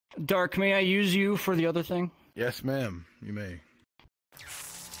Dark, may I use you for the other thing? Yes, ma'am. You may.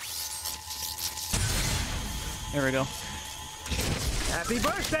 There we go. Happy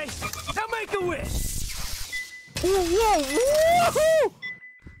birthday! Now make a wish! Whoa!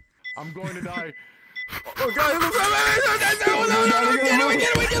 I'm going to die. Oh god!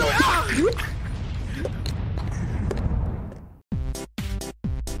 Get away!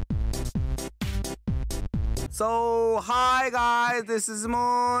 So, hi guys, this is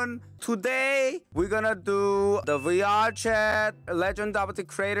Moon. Today, we're gonna do the VRchat Legend of the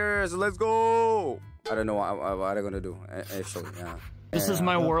Creators. Let's go! I don't know what I'm gonna do, actually, yeah. This is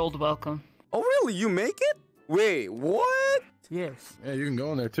my world, welcome. Oh really? You make it? Wait, what? Yes. Yeah, you can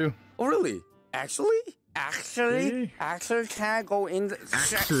go in there too. Oh really? Actually, can I go in the...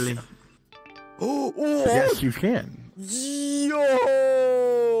 Actually. Oh, Yes, you can. Yo!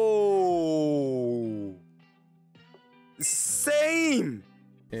 Same!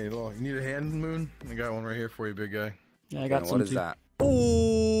 Hey, look, you need a hand, Moon? I got one right here for you, big guy. Yeah, I got some What is too. that?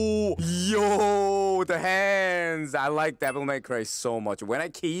 Oh, yo, the hands. I like Devil May Cry so much. When I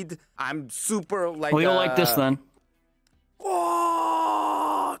keyed, I'm super like... Well, you'll like this then.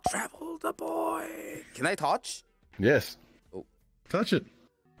 Oh, Travel the Boy. Can I touch? Yes. Oh. Touch it.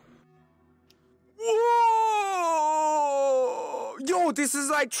 Whoa! Yo, this is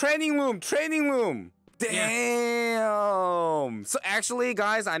like training room. Damn. So actually,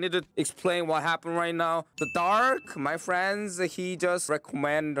 guys, I need to explain what happened right now. The Dark, my friends, he just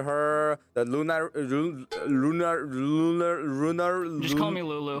recommended her the lunar. Just call me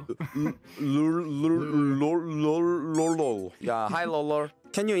Lulu. Lolo. Yeah, hi Lolo.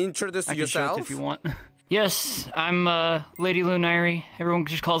 Can you introduce I can show yourself? it if you want. Yes, I'm Lady Lunari. Everyone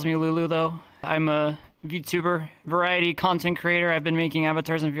just calls me Lulu though. I'm a VTuber, variety content creator. I've been making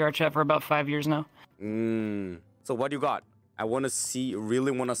avatars in VRchat for about 5 years now. So what you got? I want to see,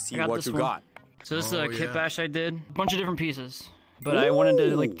 really want to see what you got. So this is a kit bash I did. A bunch of different pieces. But I wanted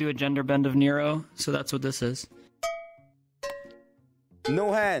to like do a gender bend of Nero, so that's what this is.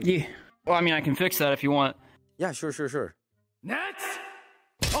 No hand. Yeah. Well, I mean, I can fix that if you want. Yeah, sure. Next!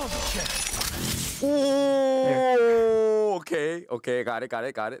 Oh, shit. Oh, okay, got it.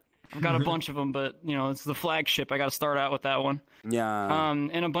 I've got a bunch of them, but you know, it's the flagship. I got to start out with that one. Yeah.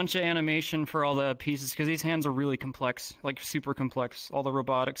 And a bunch of animation for all the pieces because these hands are really complex, like super complex. All the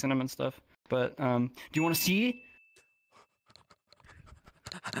robotics in them and stuff. But do you want to see?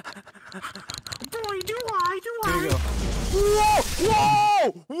 Boy, do I. Here you go.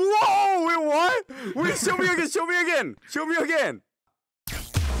 Whoa! Wait, what? Wait, show me again.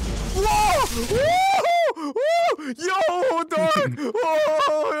 Whoa! Yo, Dark!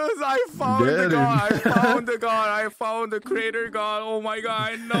 Oh, I found the god. I found the creator god. Oh my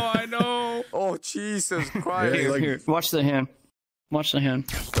god, I know. Oh, Jesus Christ. Yeah, like... Here, watch the hand.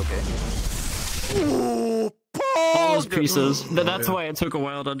 Okay. Ooh, All those pieces. That's why it took a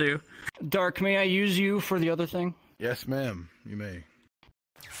while to do. Dark, may I use you for the other thing? Yes, ma'am. You may.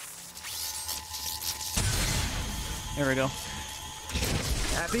 There we go.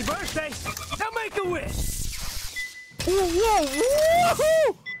 Happy birthday! Now make a wish!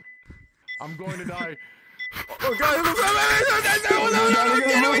 Whoa! I'm going to die. Oh god!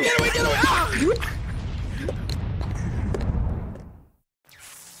 Get away!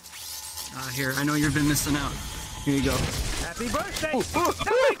 Here, I know you've been missing out. Here you go. Happy birthday! Now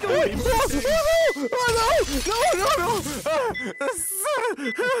make a wish!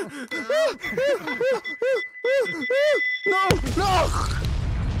 No!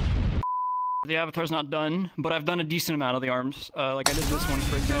 The avatar's not done, but I've done a decent amount of the arms. Like I did this one,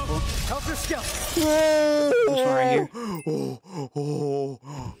 for example. Helter Skelter! This one right here.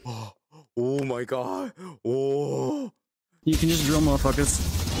 Oh my god! Oh! You can just drill motherfuckers.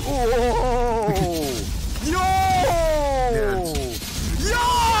 Oh! Yo!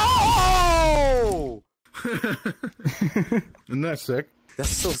 Isn't that sick? That's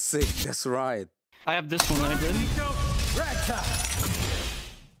so sick. That's right. I have this one that I did. Ragtime!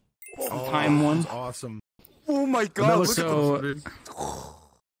 Time one. That's awesome. Oh my god! Look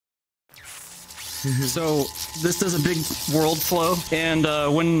So this does a big world flow, and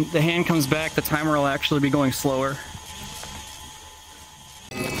when the hand comes back, the timer will actually be going slower.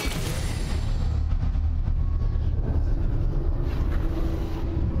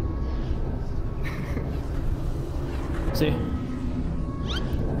 See?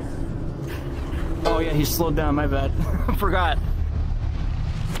 Oh yeah, he slowed down, my bad. Forgot.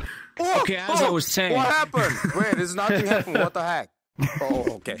 Okay, as I was saying. What happened? Wait, there's nothing happened. What the heck? Oh,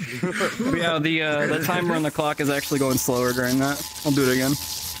 okay. Yeah, the timer on the clock is actually going slower during that. I'll do it again.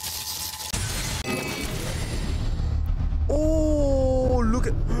 Oh, look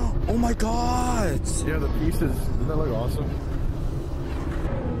at... Oh my god! Yeah, the pieces. Doesn't that look awesome?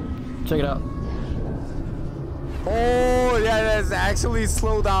 Check it out. Oh yeah, that's actually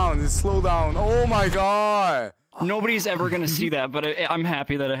slow down. It's slow down. Oh my god! Nobody's ever gonna see that, but I'm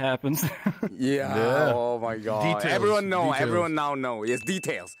happy that it happens. Yeah. Oh my god. Details. Everyone know. Details. Everyone now know. Yes,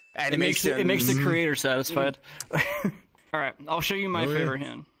 details. Animation. It makes the creator satisfied. All right, I'll show you my favorite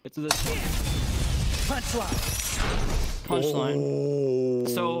hand. It's this one. Punchline. Oh.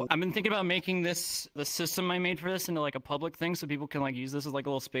 So I've been thinking about making the system I made for this into like a public thing, so people can like use this as like a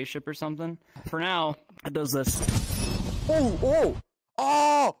little spaceship or something. For now, it does this. Oh. Oh.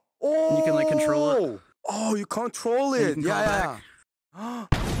 Oh. Oh. You can like control it. Oh, you control it. You can call Yeah.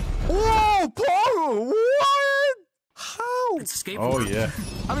 Oh, Paul. What? How? It's a skateboard. Oh yeah.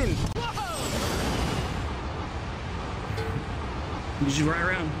 I mean. You just ride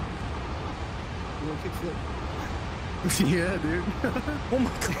around. Yeah, dude. Oh my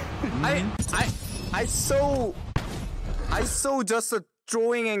god. I saw just a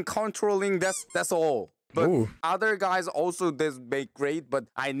drawing and controlling. That's all. But Ooh. other guys also does make great, but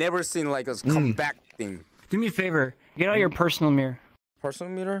I never seen like a comeback thing. Do me a favor. Get out your personal mirror.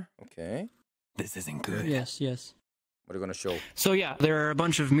 Personal meter? Okay. This isn't good. Yes. What are you gonna show? So yeah, there are a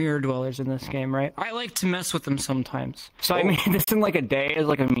bunch of mirror dwellers in this game, right? I like to mess with them sometimes. So I made this in like a day as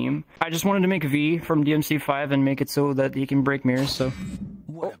like a meme. I just wanted to make V from DMC5 and make it so that you can break mirrors, so...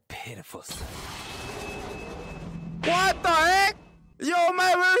 What a pitiful sight. What the heck? Yo,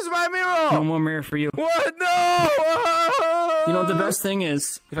 where's my mirror? No more mirror for you. What? No! You know what the best thing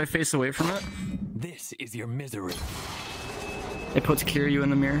is? If I face away from it, This is your misery. it puts Kiryu in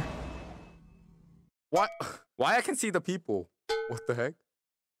the mirror. What? Why I can see the people? What the heck?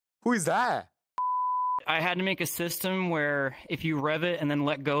 Who is that? I had to make a system where if you rev it and then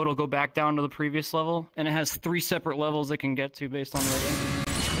let go, it'll go back down to the previous level. And it has 3 separate levels it can get to based on rating.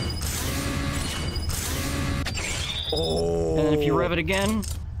 Oh. And then if you rev it again,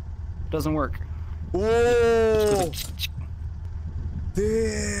 it doesn't work. Whoa!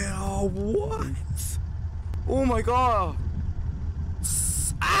 Damn! What? Oh my god!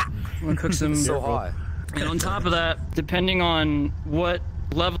 Ah! I'm gonna cook some. So hot. And on top of that, depending on what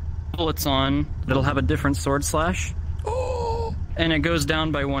level it's on, it'll have a different sword slash. Oh! And it goes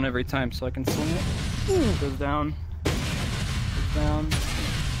down by 1 every time, so I can swing it. It goes down. Goes down.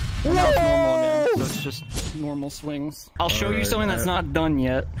 And now it's normal again, so it's just normal swings. I'll show you something that's not done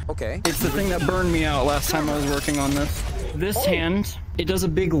yet. Okay. It's the thing that burned me out last time I was working on this. This hand, it does a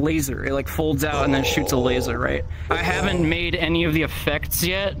big laser. It like folds out and then shoots a laser, right? I haven't made any of the effects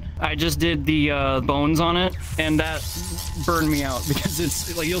yet. I just did the bones on it, and that burned me out because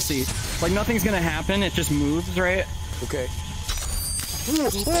it's like, you'll see. Like nothing's gonna happen, it just moves, right? Okay. Look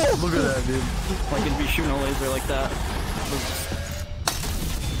at that, dude. Like it'd be shooting a laser like that.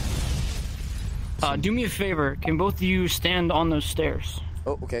 Do me a favor, can both of you stand on those stairs?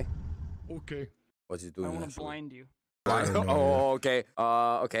 Oh, okay. Okay. What's he doing? I want to actually? blind you. Oh, okay.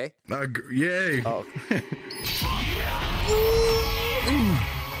 Okay. Yay. Oh.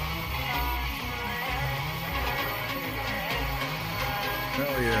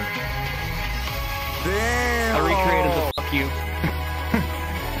 Hell yeah. Damn. I recreated the fuck you.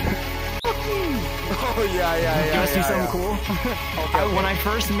 Oh yeah. You wanna see something cool? When I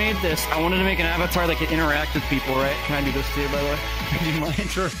first made this, I wanted to make an avatar that could interact with people, right? Can I do this too, by the way? Can I do my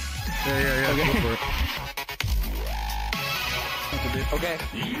intro? Yeah. Okay. Go for it. Okay.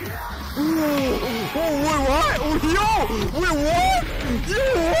 Oh, wait, what? Oh, yo! Wait, what? Yo,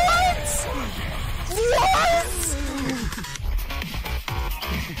 what?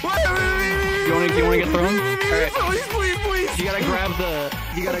 What? You wanna get thrown? Alright. Please. You gotta grab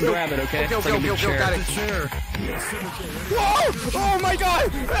it, okay? Okay, It's like a big chair. got it. Sure. Whoa! Oh my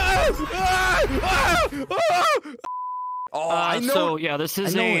god! Oh, I know. So yeah, this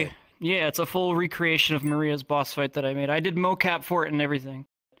is I know it. it's a full recreation of Maria's boss fight that I made. I did mocap for it and everything.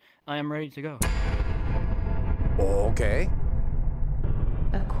 I am ready to go. Oh, okay.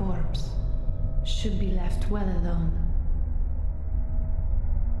 A corpse should be left well alone.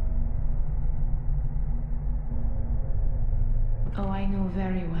 Oh, I know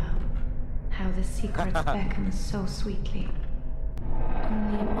very well how the secret beckons so sweetly.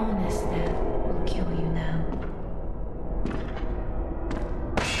 Only an honest death will kill you now.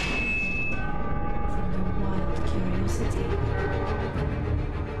 From your wild curiosity.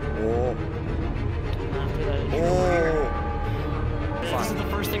 Oh. After that, you go over here. This is the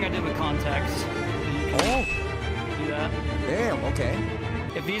first thing I did with contacts. Oh. Do that. Damn, okay.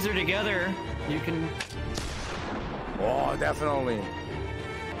 If these are together, you can. Oh, definitely.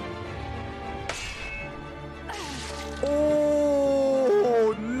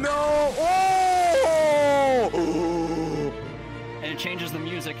 Oh, no!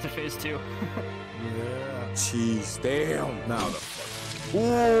 sick to phase 2. Yeah. Jeez, damn. Now the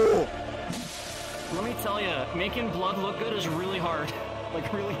Ooh. Let me tell you, making blood look good is really hard.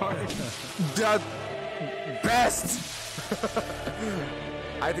 Like, really hard. The best.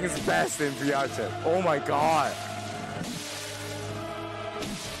 I think it's best in VRchat. Oh my god.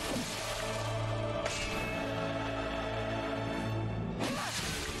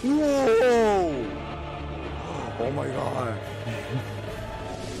 Whoa. Oh my god.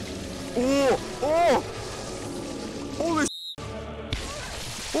 Oh, oh. Holy shit.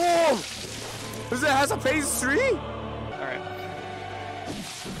 Oh. Does it has a phase 3? Alright.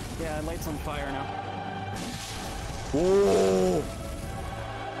 Yeah, light's on fire now. Whoa.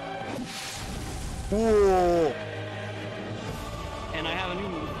 Whoa. And I have a new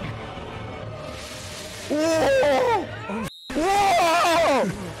move. Whoa. Whoa.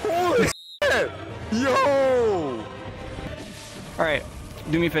 Holy shit. Yo. Alright,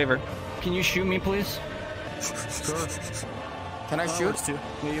 do me a favor. Can you shoot me, please? Can I shoot? Too.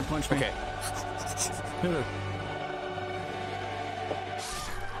 Yeah, you punch me. Okay. Hit it.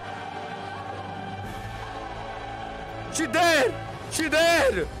 She dead! She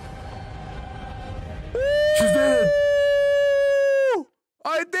dead! She's dead! Woo!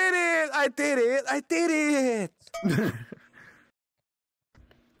 I did it! I did it! I did it!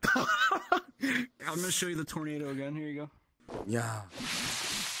 I'm gonna show you the tornado again. Here you go. Yeah.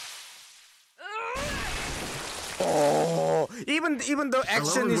 Oh, even the I love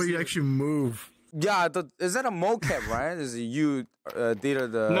action the is way you actually move. yeah. Is that a mocap, right? Is it you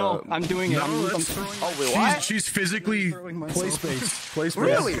did the? No, I'm doing it. No, I'm that's- throwing. Oh wait, what? She's physically throwing myself. play space. Play space.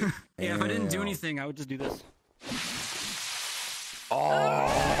 Really? Yeah, if I didn't do anything, I would just do this.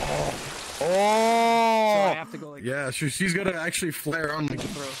 Oh. So I Oh. have to go like. Yeah, she's gonna actually flare on like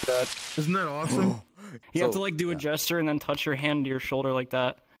that. Isn't that awesome? You have to like do a gesture and then touch your hand to your shoulder like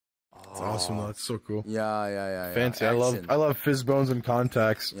that. It's awesome. Though. That's so cool. Yeah. Fancy. Action. I love fizz bones and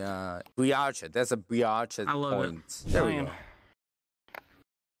contacts. Yeah. VRchat. That's a VRchat I love point. it. There we Fine.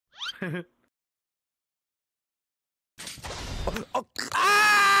 go. Oh.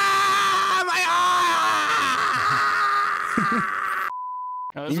 Ah! My eye!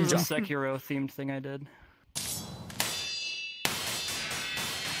 No, this is a Sekiro themed thing I did.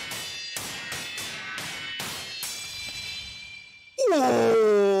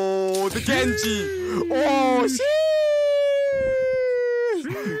 Oh, the Genji! Oh, sheesh!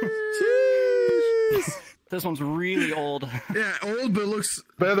 This one's really old. Yeah, old, but looks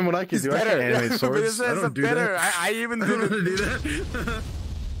better than what I can It's do. I can't better. animate But swords. this I is don't do better. that. I even I don't did know it. how to do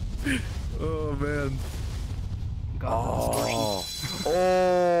that. Oh man. Oh,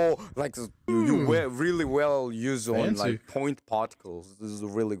 oh, like you really well used on Fancy. like point particles. This is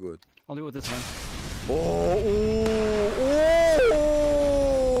really good. I'll do it with this one. Oh,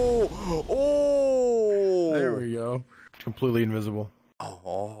 oh, oh. There we go. Completely invisible.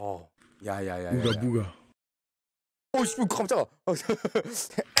 Oh, yeah. Booga booga. Oh, 씨, 깜짝아.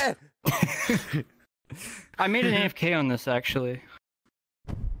 에. I made an AFK on this actually.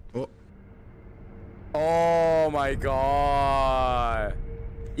 Oh. Oh my god.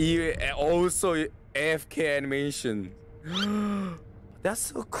 Also AFK animation. That's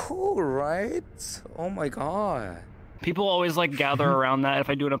so cool, right? Oh my god. People always like gather around that if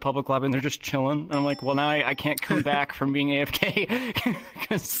I do it in a public lobby and they're just chilling. And I'm like, well, now I can't come back from being AFK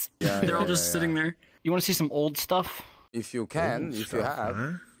because they're all just sitting there. You want to see some old stuff? If you can, if you have.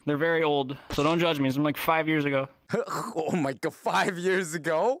 Huh? They're very old, so don't judge me. It's from like 5 years ago. Oh my god, 5 years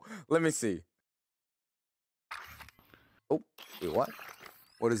ago? Let me see. Oh, wait, what?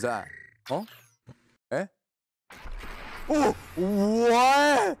 What is that? Huh? Eh? Oh,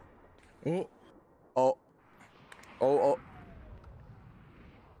 what? Oh. Oh. Oh, oh.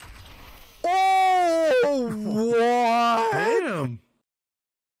 Oh, what? Damn.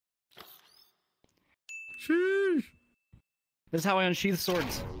 Sheesh. This is how I unsheath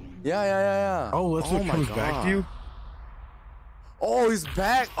swords. Yeah. Oh, that's what my comes back to you? Oh, he's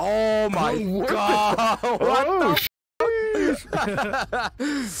back. Oh my what god. What Oh,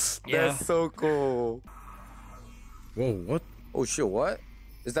 the Yeah. That's so cool. Whoa, what? Oh shit, what?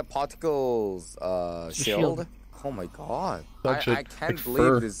 Is that particles a shield? shield. Oh my god. Such I a can't big believe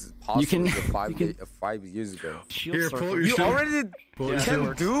fur. this is possible can- five, you 5 years ago. Shield Here, sword. pull your You shield. already Pull your can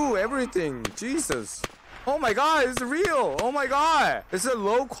shield. do everything. Jesus. Oh my god, it's real. Oh my god. It's a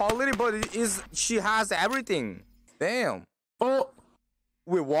low quality, but it is she has everything. Damn. Oh,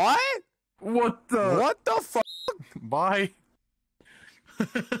 Wait, what? what the? What the fuck? Bye.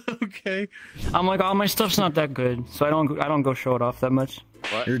 Okay. I'm like, oh, my stuff's not that good, so I don't go show it off that much.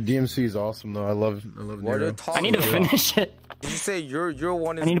 Your DMC is awesome though. I love What are you Nero. talking I need to about? finish it. Did you say your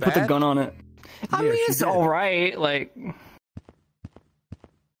one is I need to put the bad? gun on it. I mean, she it's did. all right. Like,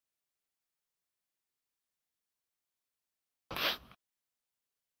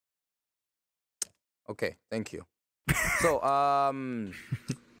 Okay, thank you. So,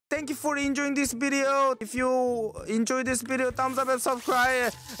 thank you for enjoying this video. If you enjoyed this video, thumbs up and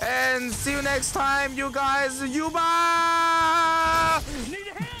subscribe. And see you next time, you guys. Yuba! Need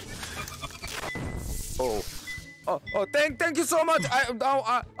a hand? Oh, thank you so much.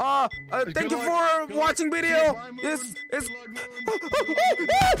 Thank you for watching video. It's.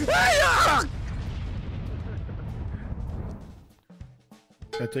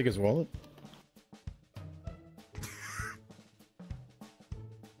 Can I take his wallet?